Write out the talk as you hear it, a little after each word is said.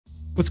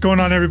What's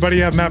going on,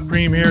 everybody? I have Matt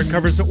Prehm here.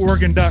 Covers the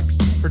Oregon Ducks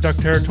for Duck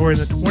Territory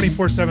and the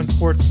 24/7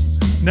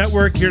 Sports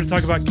Network. Here to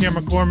talk about Cam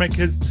McCormick,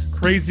 his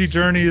crazy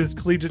journey, his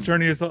collegiate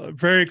journey is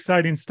very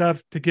exciting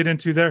stuff to get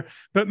into there.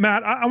 But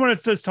Matt, I want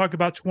to just talk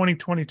about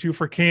 2022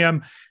 for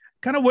Cam,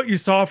 kind of what you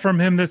saw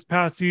from him this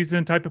past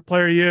season, type of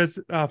player he is,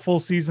 full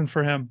season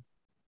for him.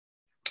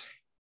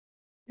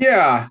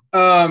 Yeah.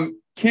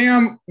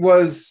 Cam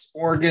was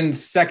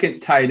Oregon's second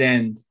tight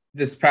end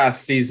this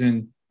past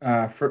season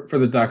for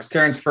the Ducks.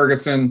 Terrence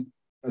Ferguson,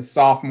 a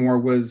sophomore,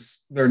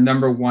 was their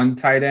number one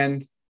tight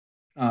end.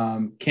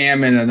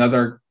 Cam and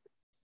another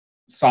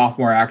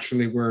sophomore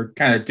actually were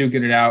kind of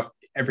duking it out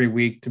every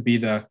week to be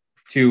the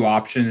two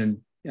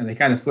option, and they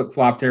kind of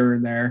flip-flopped here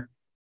and there.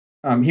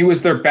 He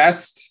was their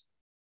best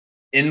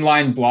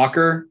inline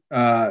blocker,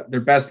 their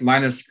best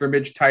line of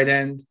scrimmage tight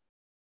end.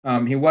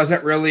 He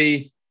wasn't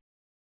really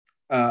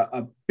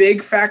a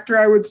big factor,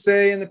 I would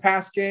say, in the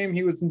pass game.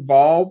 He was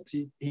involved.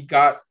 He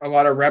got a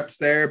lot of reps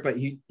there, but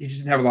he just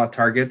didn't have a lot of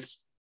targets.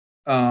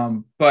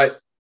 But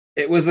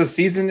it was a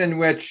season in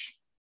which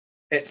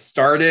it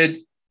started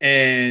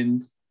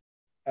and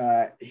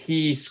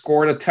he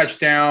scored a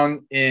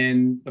touchdown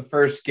in the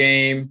first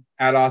game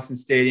at Austin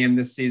Stadium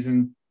this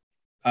season,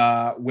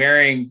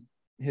 wearing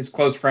his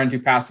close friend who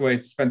passed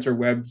away, Spencer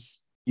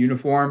Webb's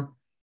uniform.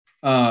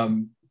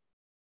 And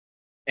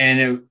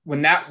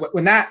when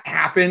that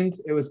happened,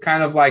 it was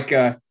kind of like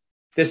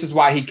this is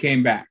why he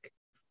came back.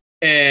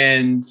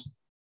 And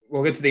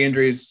we'll get to the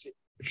injuries,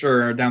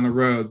 sure, down the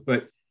road,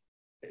 but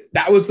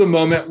that was the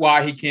moment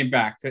why he came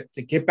back,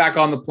 to get back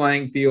on the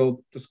playing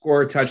field, to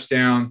score a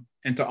touchdown,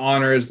 and to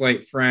honor his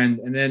late friend.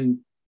 And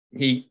then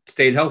he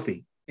stayed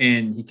healthy,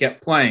 and he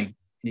kept playing, and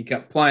he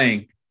kept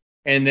playing.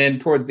 And then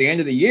towards the end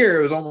of the year,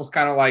 it was almost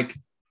kind of like,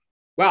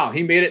 wow,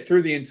 he made it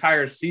through the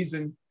entire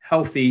season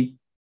healthy.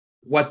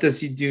 What does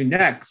he do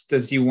next?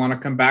 Does he want to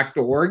come back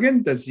to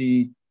Oregon?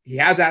 He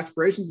has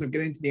aspirations of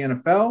getting to the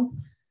NFL.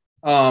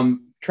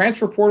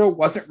 Transfer portal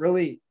wasn't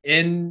really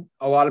in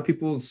a lot of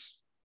people's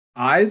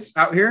eyes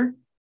out here.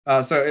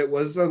 So it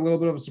was a little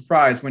bit of a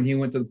surprise when he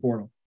went to the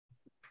portal.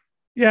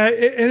 Yeah,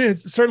 it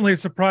is certainly a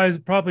surprise,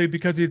 probably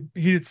because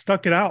he had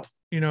stuck it out,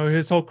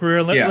 his whole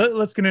career.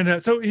 Let's get into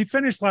that. So he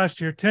finished last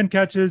year, 10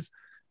 catches,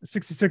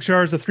 66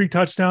 yards, 3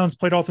 touchdowns,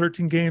 played all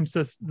 13 games,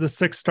 the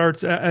 6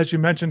 starts, as you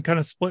mentioned, kind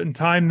of split in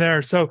time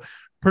there. So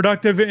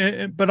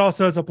productive, but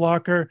also as a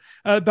blocker,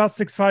 about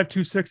 6'5",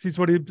 260 is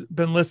what he's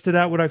been listed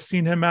at, what I've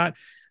seen him at.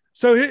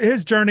 So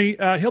his journey,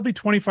 he'll be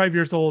 25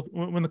 years old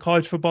when the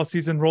college football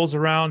season rolls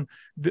around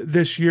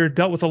this year,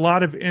 dealt with a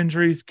lot of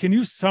injuries. Can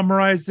you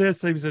summarize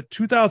this? He was a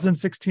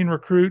 2016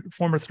 recruit,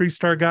 former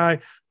 3-star guy,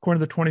 according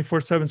to the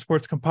 24/7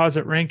 Sports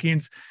Composite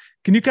rankings.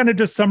 Can you kind of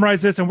just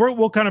summarize this? And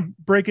we'll kind of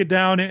break it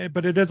down,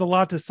 but it is a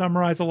lot to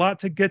summarize, a lot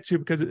to get to,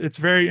 because it's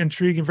very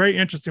intriguing, very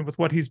interesting with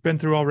what he's been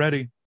through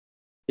already.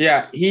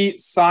 Yeah, he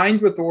signed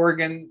with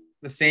Oregon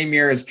the same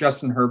year as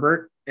Justin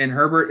Herbert, and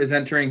Herbert is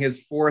entering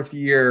his 4th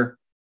year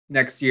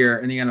next year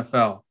in the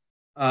NFL.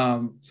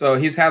 So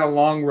he's had a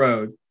long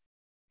road.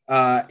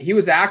 He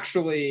was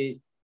actually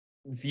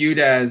viewed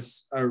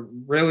as a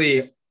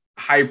really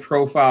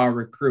high-profile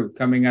recruit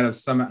coming out of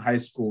Summit High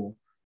School.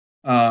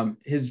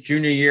 His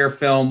junior year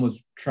film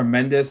was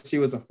tremendous. He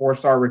was a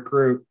 4-star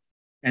recruit,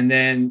 and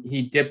then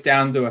he dipped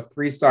down to a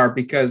 3-star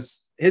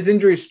because his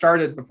injury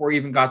started before he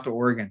even got to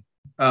Oregon.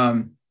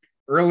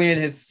 Early in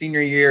his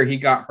senior year, he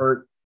got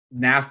hurt,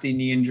 nasty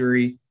knee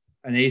injury,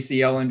 an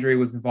ACL injury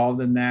was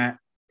involved in that.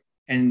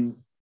 And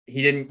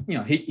he didn't,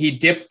 he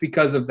dipped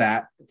because of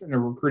that from a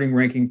recruiting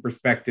ranking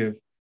perspective.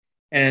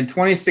 And in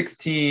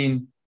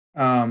 2016,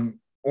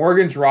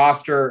 Oregon's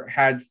roster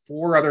had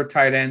 4 other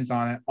tight ends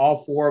on it. All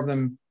 4 of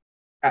them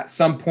at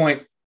some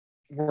point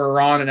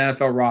were on an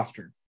NFL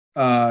roster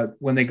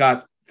when they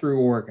got through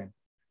Oregon.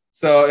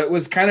 So it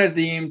was kind of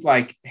deemed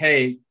like,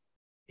 hey,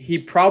 he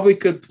probably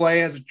could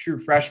play as a true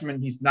freshman.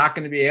 He's not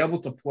going to be able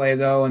to play,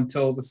 though,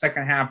 until the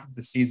second half of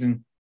the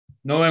season.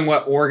 Knowing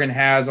what Oregon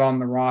has on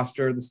the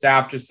roster, the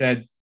staff just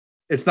said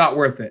it's not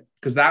worth it,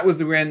 because that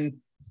was when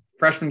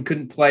freshmen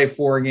couldn't play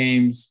 4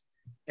 games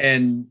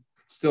and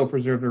still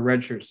preserve their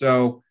red shirt.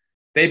 So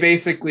they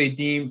basically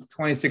deemed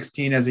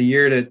 2016 as a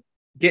year to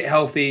get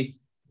healthy,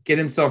 get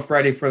himself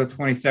ready for the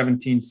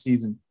 2017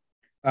 season.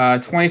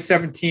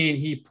 2017,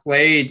 he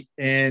played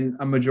in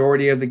a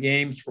majority of the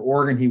games for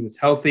Oregon. He was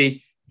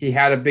healthy. He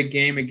had a big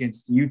game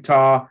against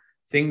Utah.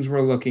 Things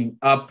were looking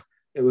up.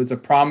 It was a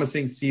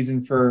promising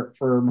season for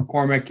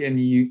McCormick, and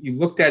you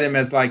looked at him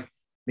as like,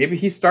 maybe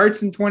he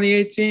starts in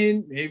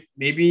 2018.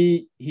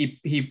 Maybe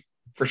he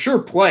for sure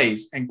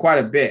plays, and quite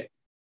a bit.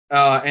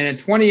 And in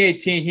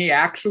 2018, he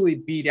actually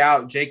beat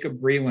out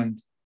Jacob Breland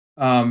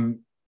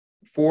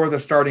for the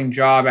starting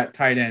job at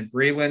tight end.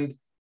 Breland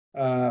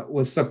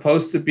was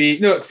supposed to be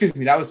 – no, excuse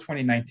me, that was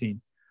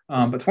 2019.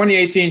 But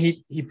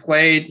 2018, he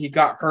played. He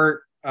got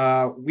hurt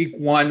week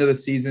 1 of the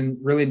season,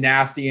 really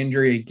nasty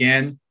injury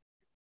again.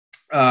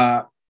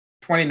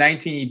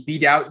 2019, he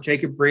beat out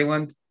Jacob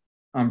Breland.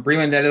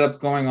 Breland ended up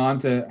going on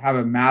to have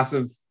a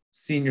massive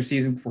senior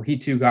season before he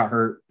too got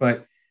hurt.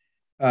 But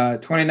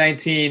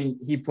 2019,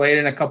 he played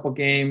in a couple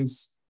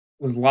games,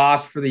 was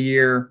lost for the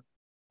year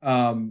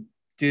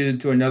due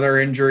to another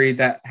injury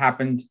that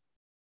happened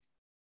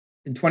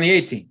in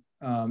 2018.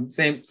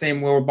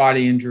 Same lower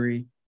body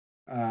injury.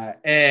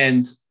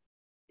 And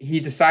he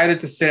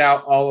decided to sit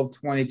out all of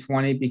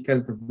 2020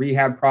 because the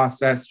rehab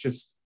process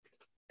just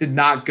did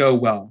not go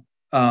well.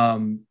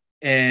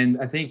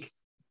 And I think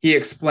he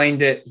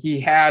explained it. He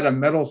had a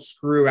metal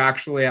screw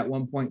actually at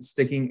one point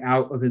sticking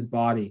out of his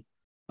body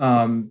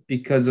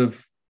because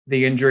of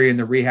the injury, and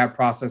the rehab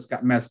process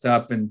got messed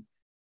up, and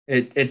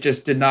it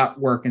just did not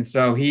work. And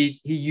so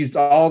he used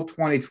all of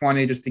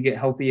 2020 just to get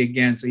healthy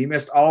again. So he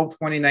missed all of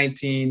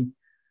 2019.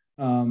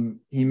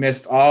 He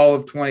missed all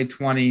of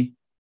 2020.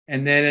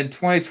 And then in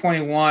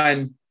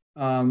 2021,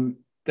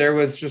 there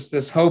was just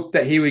this hope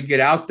that he would get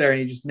out there, and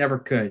he just never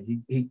could.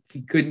 He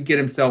couldn't get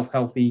himself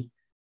healthy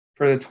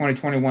for the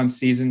 2021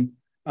 season.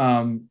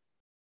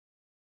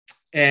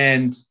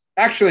 And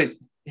actually,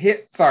 he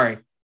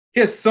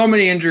has so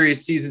many injury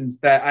seasons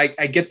that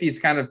I get these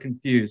kind of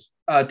confused.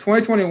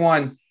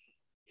 2021,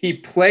 he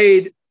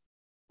played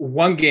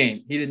one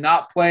game. He did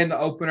not play in the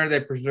opener. They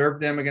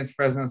preserved him against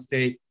Fresno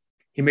State.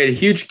 He made a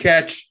huge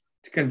catch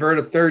to convert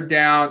a third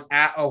down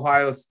at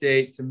Ohio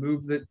State to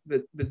move the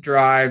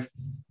drive.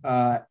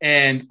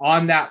 And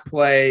on that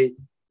play,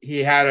 he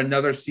had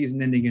another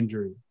season-ending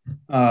injury.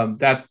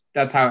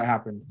 That's how it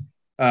happened.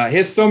 He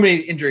has so many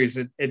injuries.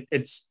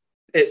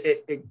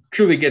 It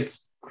truly gets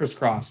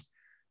crisscrossed.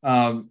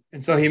 And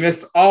so he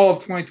missed all of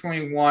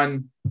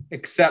 2021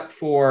 except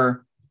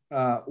for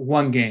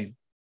one game.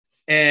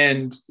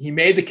 And he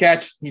made the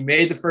catch. He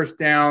made the first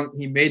down.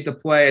 He made the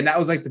play. And that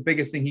was like the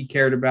biggest thing he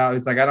cared about.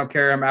 He's like, I don't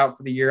care. I'm out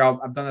for the year.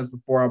 I've done this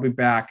before. I'll be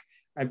back.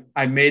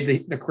 I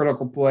made the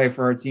critical play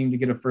for our team to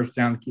get a first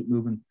down to keep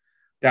moving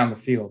down the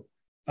field.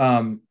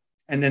 And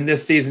then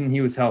this season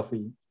he was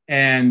healthy.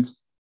 And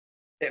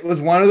it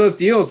was one of those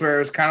deals where it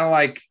was kind of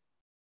like,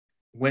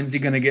 when's he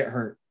going to get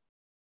hurt?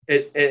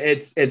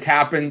 It's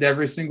happened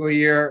every single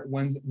year.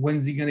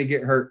 When's he going to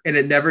get hurt? And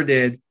it never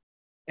did.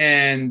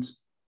 And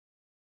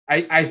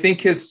I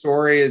think his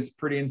story is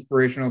pretty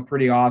inspirational,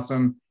 pretty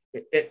awesome.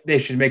 They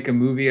should make a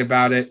movie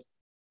about it.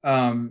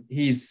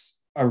 He's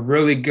a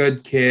really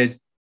good kid,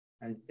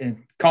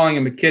 and calling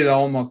him a kid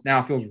almost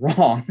now feels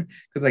wrong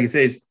because, like I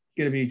say, he's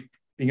going to be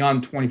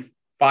beyond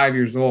 25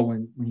 years old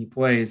when he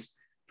plays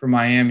for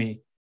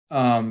Miami.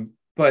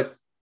 But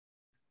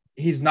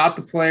he's not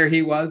the player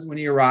he was when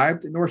he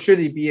arrived, nor should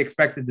he be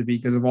expected to be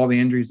because of all the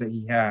injuries that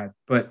he had.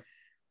 But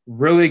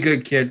really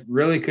good kid,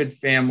 really good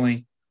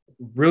family,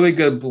 really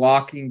good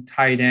blocking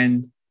tight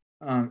end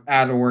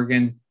at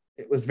Oregon.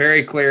 It was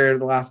very clear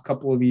the last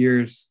couple of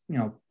years,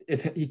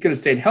 if he could have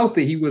stayed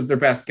healthy, he was their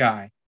best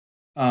guy.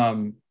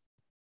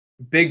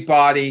 Big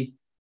body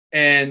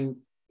and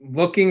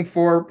looking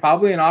for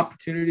probably an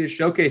opportunity to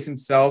showcase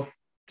himself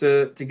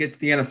to get to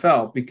the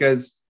NFL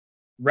because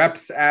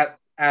reps at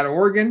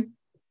Oregon,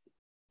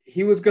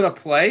 he was going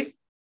to play.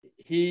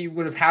 He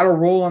would have had a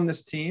role on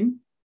this team,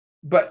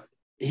 but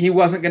he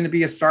wasn't going to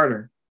be a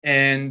starter.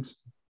 And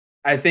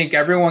I think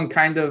everyone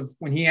kind of,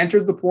 when he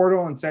entered the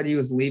portal and said he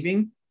was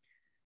leaving,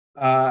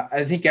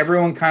 I think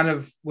everyone kind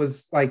of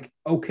was like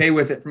okay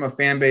with it from a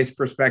fan base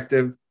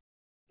perspective.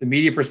 The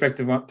media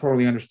perspective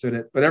totally understood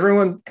it, but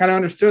everyone kind of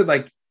understood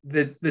like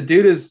the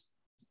dude has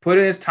put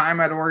in his time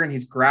at Oregon.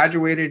 He's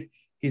graduated.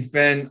 He's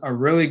been a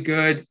really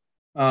good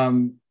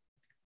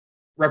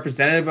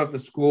representative of the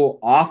school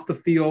off the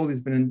field.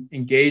 He's been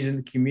engaged in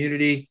the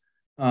community,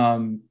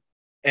 and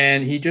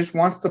he just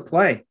wants to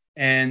play.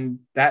 And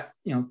that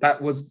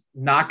was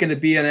not going to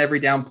be an every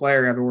down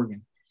player at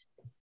Oregon.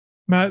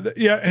 Matt,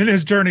 yeah, and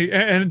his journey,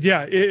 and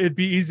yeah, it'd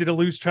be easy to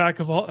lose track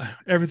of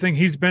everything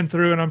he's been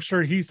through, and I'm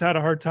sure he's had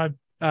a hard time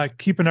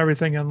keeping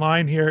everything in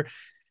line here.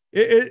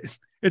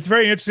 It's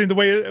very interesting the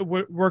way it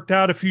worked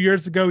out a few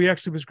years ago. He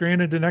actually was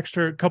granted an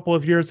extra couple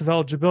of years of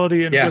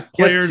eligibility, and with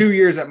players, he has 2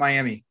 years at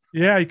Miami.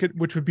 Yeah, you could,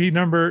 which would be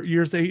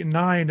years 8 and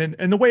 9.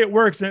 And the way it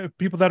works,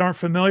 people that aren't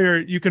familiar,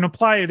 you can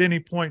apply at any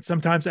point.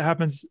 Sometimes it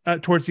happens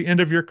towards the end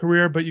of your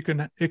career, but it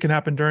can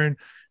happen during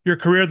your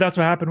career. That's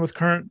what happened with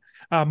current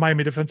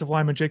Miami defensive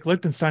lineman Jake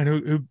Lichtenstein,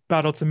 who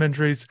battled some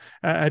injuries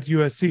at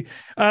USC.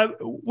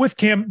 With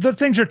Cam, the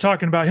things you're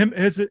talking about,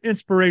 his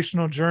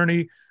inspirational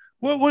journey,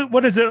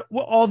 what is it?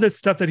 All this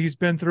stuff that he's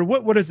been through,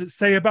 what does it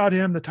say about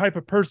him, the type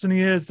of person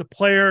he is, the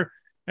player,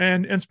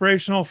 and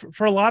inspirational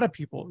for a lot of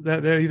people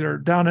that they're either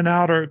down and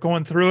out or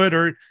going through it,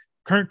 or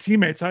current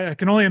teammates. I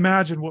can only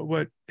imagine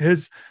what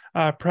his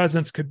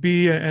presence could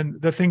be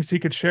and the things he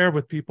could share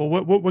with people.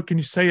 What can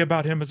you say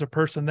about him as a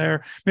person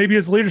there? Maybe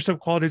his leadership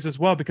qualities as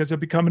well, because he'll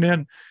be coming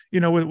in,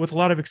 with a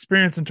lot of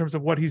experience in terms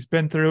of what he's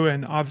been through,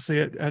 and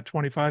obviously at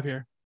 25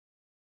 here.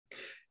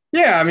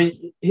 Yeah, I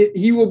mean,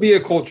 he will be a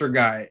culture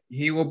guy.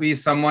 He will be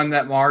someone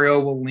that Mario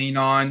will lean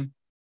on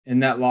in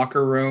that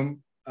locker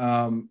room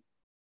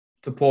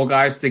to pull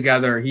guys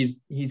together. He's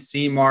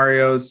seen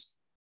Mario's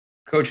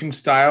coaching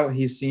style.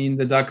 He's seen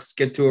the Ducks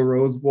get to a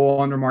Rose Bowl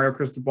under Mario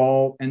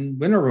Cristobal and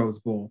win a Rose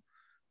Bowl.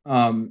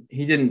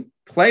 He didn't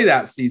play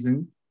that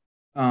season,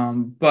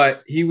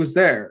 But he was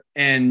there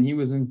and he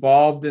was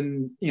involved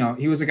in,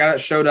 he was a guy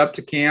that showed up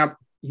to camp.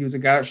 He was a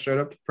guy that showed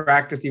up to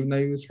practice, even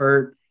though he was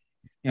hurt.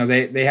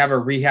 They have a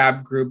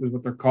rehab group is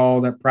what they're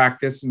called at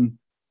practice. And,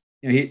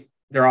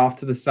 they're off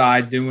to the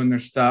side doing their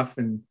stuff.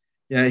 And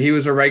he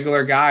was a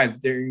regular guy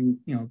during,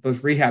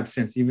 those rehab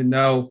stints, even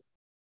though,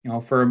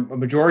 for a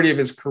majority of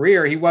his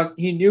career,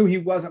 he knew he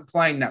wasn't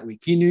playing that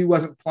week. He knew he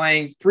wasn't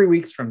playing 3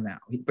 weeks from now,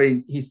 but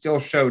he still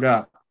showed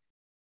up.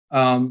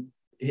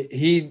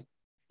 He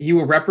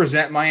will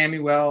represent Miami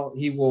well.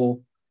 He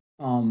will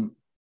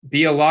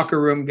be a locker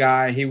room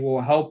guy. He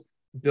will help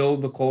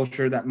build the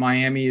culture that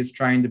Miami is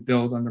trying to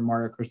build under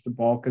Mario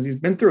Cristobal because he's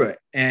been through it.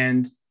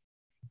 And,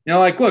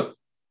 look,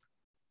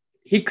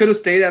 he could have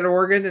stayed at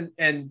Oregon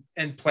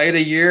and played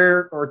a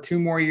year or 2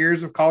 more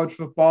years of college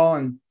football.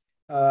 And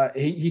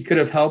he could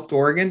have helped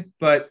Oregon,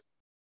 but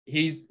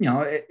he's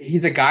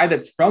a guy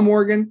that's from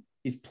Oregon.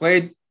 He's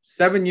played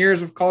 7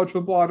 years of college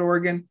football at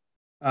Oregon.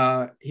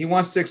 He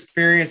wants to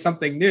experience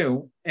something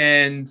new.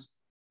 And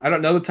I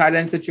don't know the tight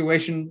end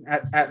situation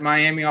at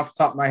Miami off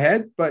the top of my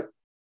head, but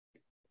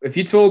if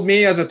you told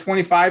me as a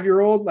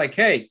 25-year-old, like,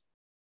 hey,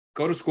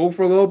 go to school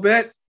for a little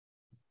bit,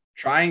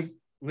 try and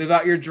live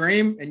out your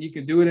dream, and you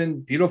can do it in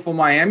beautiful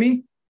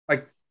Miami,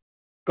 like,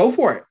 go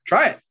for it.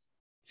 Try it.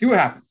 See what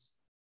happens.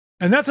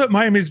 And that's what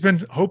Miami's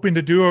been hoping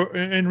to do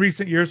in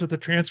recent years with the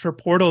transfer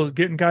portal,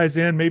 getting guys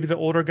in, maybe the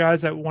older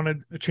guys that want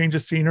to change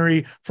of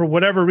scenery for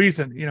whatever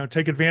reason,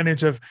 take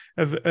advantage of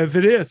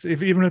it is,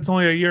 even if it's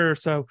only a year or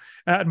so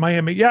at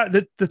Miami. Yeah,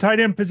 the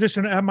tight end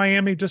position at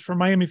Miami, just for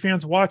Miami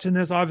fans watching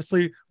this,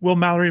 obviously Will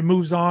Mallory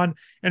moves on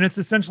and it's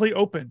essentially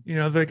open.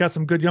 They got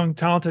some good, young,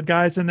 talented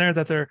guys in there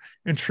that they're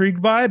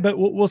intrigued by, but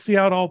we'll see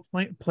how it all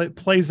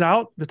plays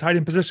out. The tight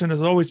end position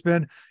has always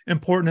been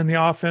important in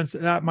the offense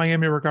at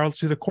Miami, regardless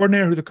of who the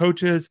coordinator, who the coach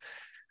is.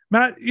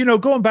 Matt,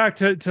 going back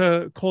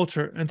to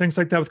culture and things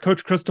like that with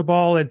Coach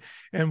Cristobal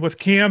and with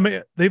Cam,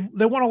 they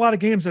won a lot of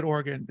games at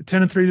Oregon,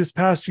 10-3 this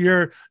past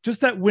year.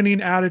 Just that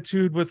winning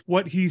attitude with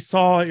what he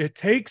saw it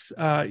takes,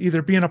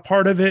 either being a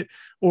part of it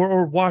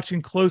or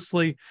watching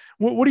closely.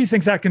 What do you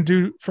think that can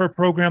do for a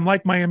program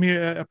like Miami,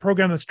 a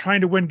program that's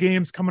trying to win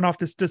games coming off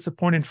this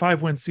disappointing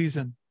 5-win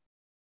season?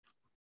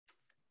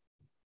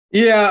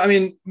 Yeah, I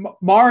mean,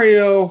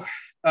 Mario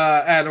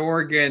at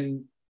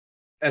Oregon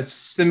but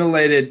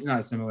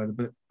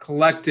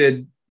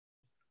collected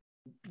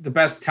the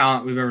best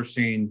talent we've ever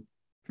seen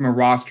from a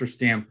roster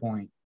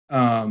standpoint.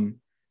 And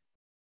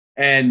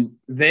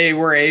they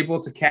were able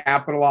to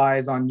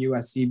capitalize on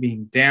USC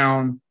being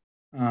down.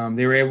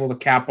 They were able to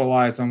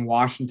capitalize on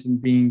Washington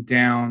being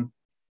down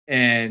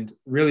and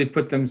really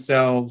put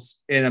themselves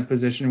in a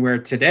position where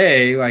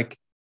today, like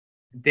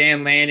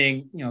Dan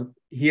Lanning,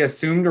 he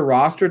assumed a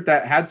roster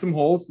that had some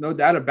holes, no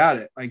doubt about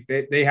it. Like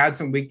they had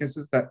some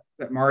weaknesses that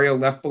Mario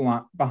left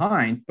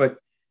behind, but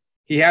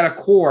he had a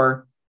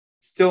core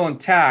still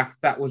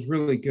intact that was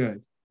really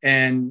good.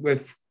 And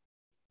with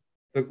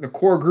the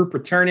core group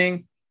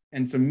returning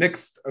and some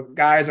mixed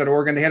guys at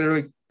Oregon, they had a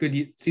really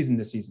good season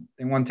this season.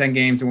 They won 10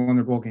 games and won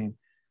their bowl game.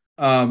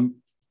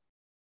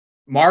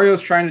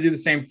 Mario's trying to do the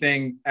same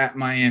thing at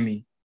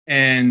Miami.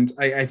 And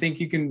I think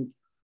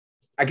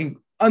I can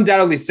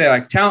undoubtedly say,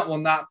 like, talent will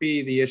not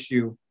be the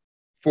issue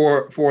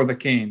for the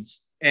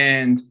Canes.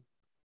 And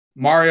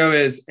Mario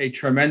is a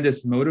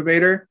tremendous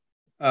motivator.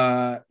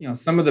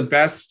 Some of the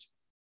best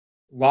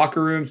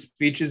locker room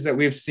speeches that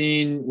we've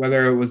seen,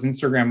 whether it was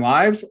Instagram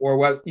Lives or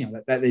what,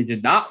 that they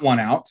did not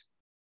want out,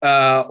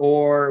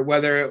 or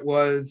whether it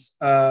was,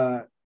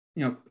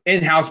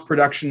 in-house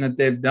production that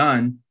they've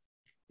done,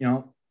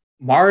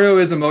 Mario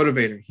is a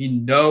motivator. He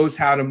knows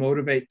how to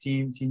motivate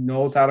teams. He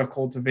knows how to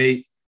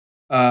cultivate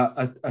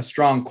a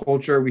strong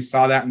culture. We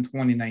saw that in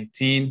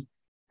 2019.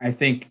 I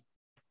think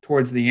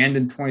towards the end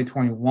in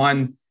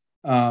 2021,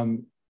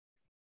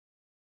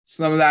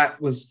 some of that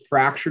was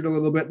fractured a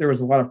little bit. There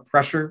was a lot of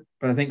pressure,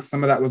 but I think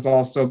some of that was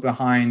also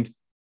behind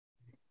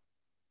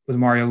was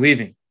Mario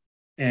leaving.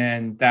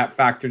 And that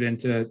factored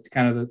into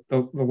kind of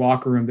the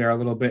locker room there a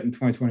little bit in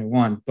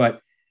 2021.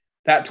 But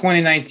that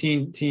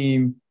 2019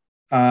 team,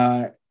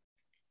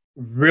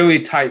 really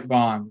tight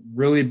bond,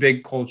 really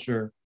big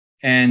culture.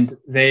 And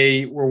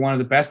they were one of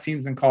the best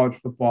teams in college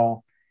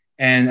football.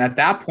 And at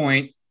that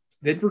point,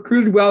 they'd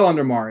recruited well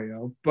under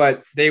Mario,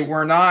 but they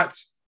were not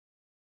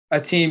a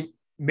team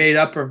made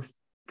up of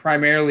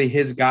primarily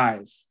his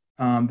guys.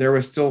 There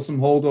was still some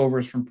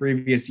holdovers from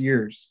previous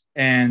years,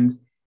 and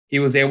he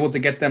was able to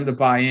get them to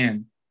buy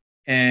in.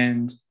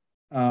 And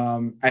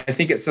I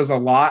think it says a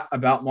lot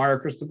about Mario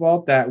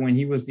Cristobal that when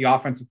he was the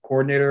offensive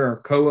coordinator or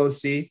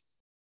co-OC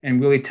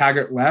and Willie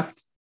Taggart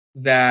left,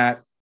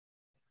 that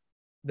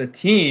the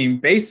team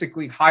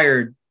basically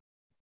hired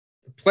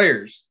the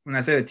players. When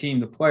I say the team,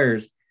 the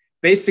players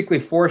basically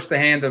forced the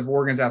hand of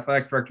Oregon's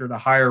athletic director to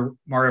hire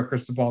Mario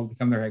Cristobal to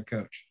become their head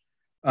coach.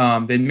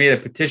 They made a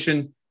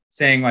petition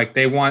saying, like,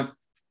 they want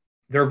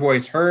their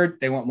voice heard.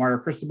 They want Mario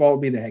Cristobal to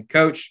be the head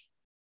coach.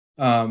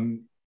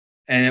 And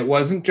it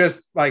wasn't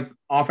just like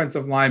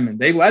offensive linemen.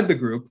 They led the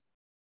group,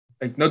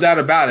 like, no doubt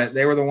about it.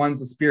 They were the ones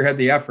to spearhead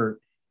the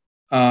effort.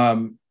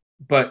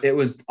 But it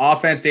was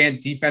offense and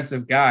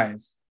defensive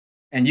guys.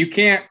 And you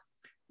can't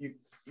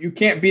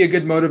be a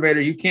good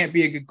motivator. You can't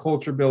be a good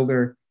culture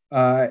builder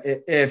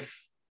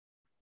if,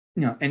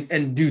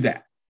 and do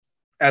that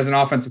as an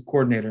offensive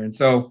coordinator. And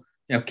so,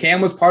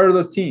 Cam was part of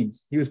those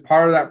teams. He was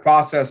part of that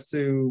process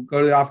to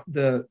go to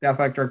the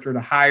athletic director to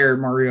hire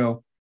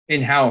Mario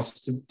in-house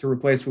to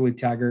replace Willie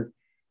Taggart.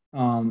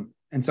 And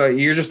so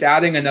you're just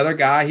adding another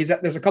guy.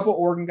 There's a couple of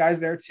Oregon guys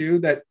there too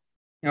that,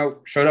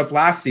 showed up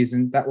last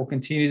season that will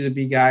continue to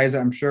be guys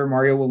that I'm sure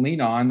Mario will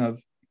lean on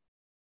of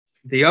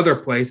the other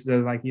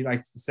places, like he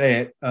likes to say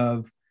it,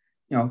 of,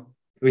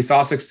 we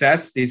saw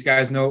success. These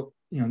guys know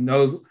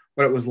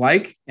what it was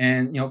like,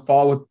 and,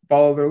 follow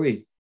their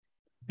lead.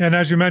 And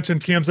as you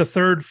mentioned, Cam's a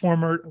third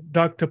former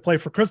Duck to play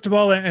for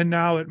Cristobal, and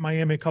now at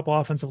Miami, a couple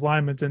offensive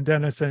linemen, and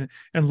Dennis and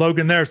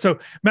Logan there. So,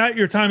 Matt,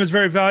 your time is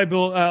very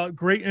valuable.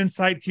 Great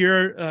insight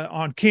here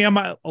on Cam.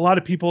 A lot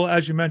of people,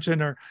 as you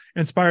mentioned, are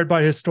inspired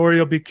by his story.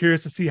 You'll be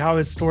curious to see how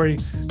his story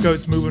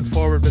goes moving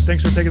forward. But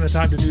thanks for taking the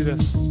time to do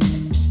this.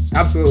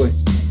 Absolutely.